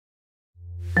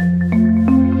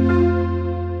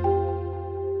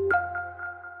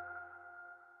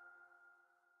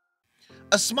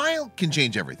A smile can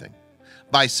change everything.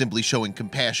 By simply showing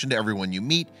compassion to everyone you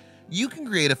meet, you can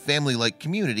create a family-like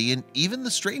community in even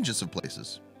the strangest of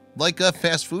places, like a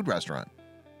fast food restaurant.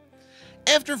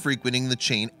 After frequenting the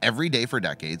chain every day for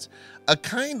decades, a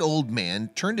kind old man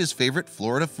turned his favorite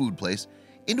Florida food place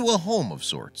into a home of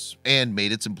sorts and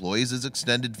made its employees his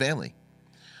extended family.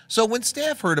 So when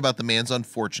staff heard about the man's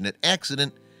unfortunate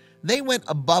accident, they went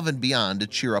above and beyond to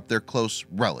cheer up their close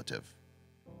relative.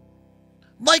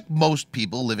 Like most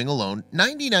people living alone,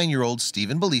 99-year-old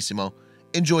Stephen Bellissimo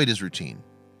enjoyed his routine.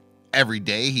 Every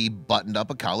day he buttoned up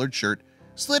a collared shirt,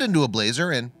 slid into a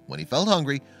blazer, and when he felt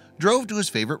hungry, drove to his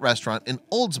favorite restaurant in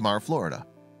Oldsmar, Florida.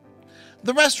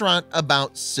 The restaurant,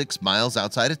 about 6 miles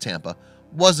outside of Tampa,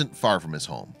 wasn't far from his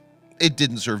home. It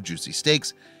didn't serve juicy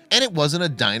steaks, and it wasn't a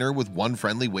diner with one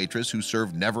friendly waitress who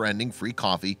served never-ending free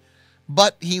coffee,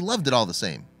 but he loved it all the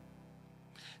same.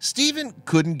 Stephen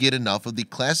couldn't get enough of the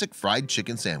classic fried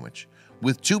chicken sandwich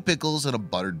with 2 pickles and a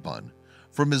buttered bun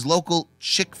from his local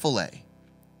Chik-fil-A.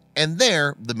 And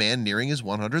there, the man nearing his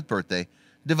 100th birthday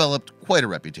developed quite a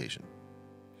reputation.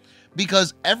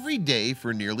 Because every day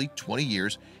for nearly 20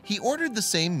 years, he ordered the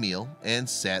same meal and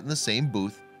sat in the same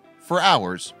booth for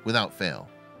hours without fail.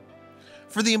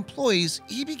 For the employees,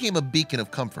 he became a beacon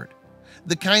of comfort,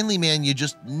 the kindly man you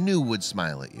just knew would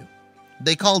smile at you.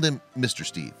 They called him Mr.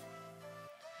 Steve.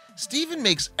 Stephen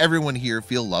makes everyone here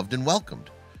feel loved and welcomed,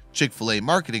 Chick-fil-A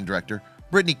marketing director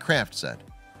Brittany Kraft said.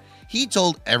 He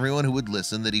told everyone who would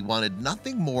listen that he wanted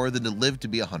nothing more than to live to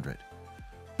be 100.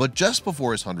 But just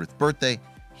before his 100th birthday,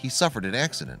 he suffered an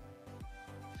accident.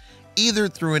 Either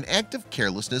through an act of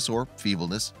carelessness or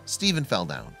feebleness, Stephen fell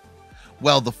down.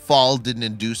 While the fall didn't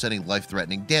induce any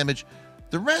life-threatening damage,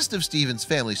 the rest of Stephen's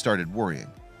family started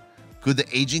worrying. Could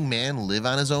the aging man live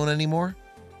on his own anymore?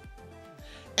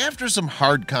 After some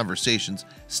hard conversations,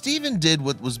 Stephen did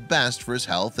what was best for his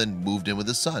health and moved in with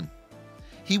his son.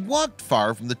 He walked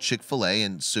far from the Chick-fil-A,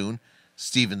 and soon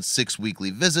Stephen's 6 weekly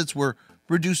visits were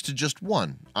reduced to just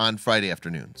 1 on Friday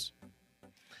afternoons.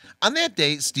 On that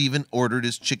day, Stephen ordered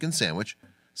his chicken sandwich,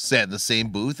 sat in the same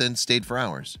booth, and stayed for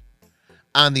hours.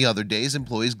 On the other days,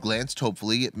 employees glanced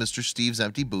hopefully at Mr. Steve's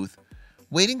empty booth,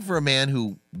 waiting for a man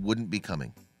who wouldn't be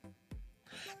coming.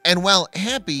 And while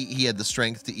happy he had the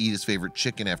strength to eat his favorite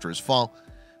chicken after his fall,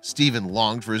 Stephen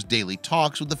longed for his daily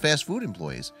talks with the fast food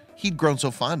employees he'd grown so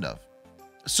fond of.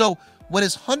 So when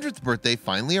his 100th birthday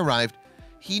finally arrived,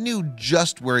 he knew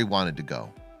just where he wanted to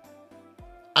go.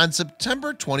 On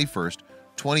September 21st,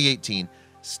 2018,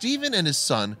 Stephen and his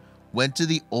son went to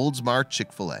the Oldsmar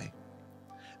Chick-fil-A.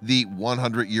 The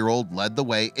 100-year-old led the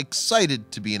way,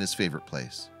 excited to be in his favorite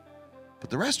place.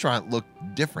 But the restaurant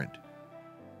looked different.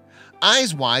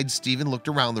 Eyes wide, Stephen looked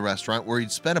around the restaurant where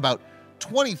he'd spent about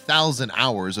 20,000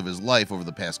 hours of his life over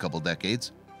the past couple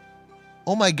decades.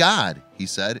 "Oh my God," he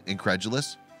said,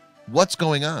 incredulous. "What's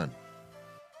going on?"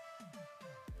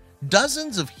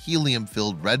 Dozens of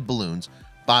helium-filled red balloons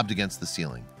bobbed against the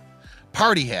ceiling.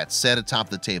 Party hats sat atop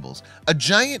the tables. A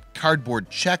giant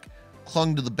cardboard check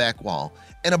clung to the back wall,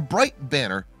 and a bright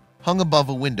banner hung above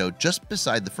a window just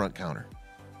beside the front counter.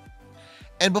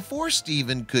 And before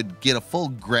Stephen could get a full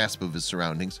grasp of his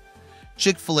surroundings,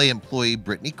 Chick-fil-A employee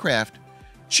Brittany Kraft,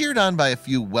 cheered on by a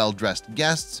few well-dressed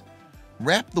guests,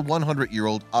 wrapped the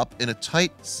 100-year-old up in a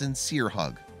tight, sincere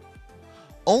hug.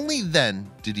 Only then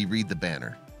did he read the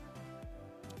banner.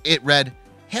 It read,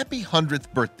 "Happy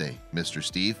 100th birthday, Mr.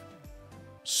 Steve."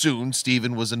 Soon,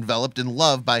 Stephen was enveloped in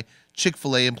love by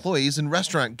Chick-fil-A employees and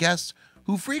restaurant guests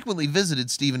who frequently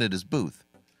visited Stephen at his booth.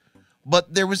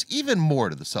 But there was even more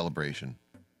to the celebration.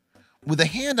 With a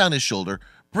hand on his shoulder,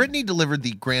 Brittany delivered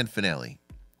the grand finale.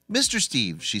 "Mr.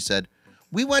 Steve," she said,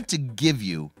 "we want to give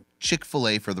you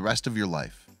Chick-fil-A for the rest of your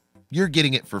life. You're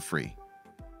getting it for free."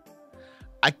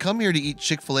 "I come here to eat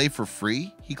Chick-fil-A for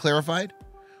free?" he clarified.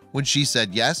 When she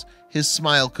said yes, his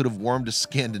smile could have warmed a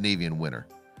Scandinavian winter.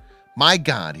 "My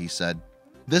God," he said,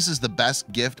 "this is the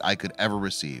best gift I could ever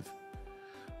receive."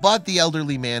 But the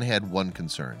elderly man had one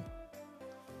concern.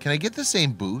 "Can I get the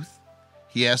same booth?"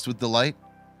 he asked with delight.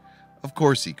 Of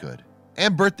course he could.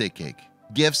 And birthday cake,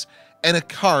 gifts, and a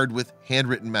card with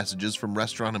handwritten messages from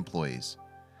restaurant employees.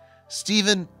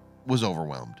 Stephen was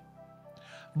overwhelmed.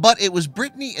 But it was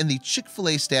Brittany and the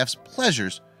Chick-fil-A staff's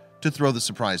pleasures to throw the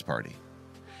surprise party.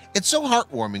 "It's so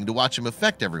heartwarming to watch him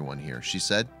affect everyone here," she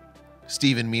said.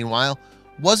 Stephen, meanwhile,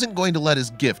 wasn't going to let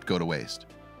his gift go to waste.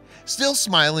 Still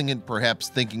smiling and perhaps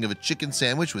thinking of a chicken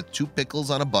sandwich with 2 pickles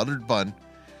on a buttered bun,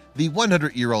 the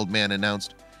 100-year-old man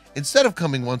announced, "Instead of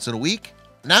coming once in a week,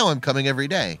 now I'm coming every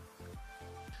day."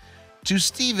 To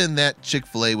Stephen, that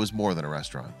Chick-fil-A was more than a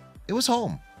restaurant. It was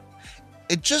home.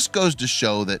 It just goes to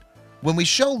show that When we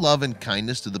show love and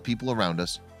kindness to the people around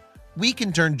us, we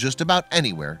can turn just about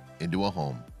anywhere into a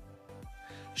home.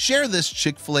 Share this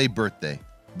Chick-fil-A birthday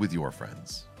with your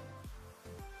friends.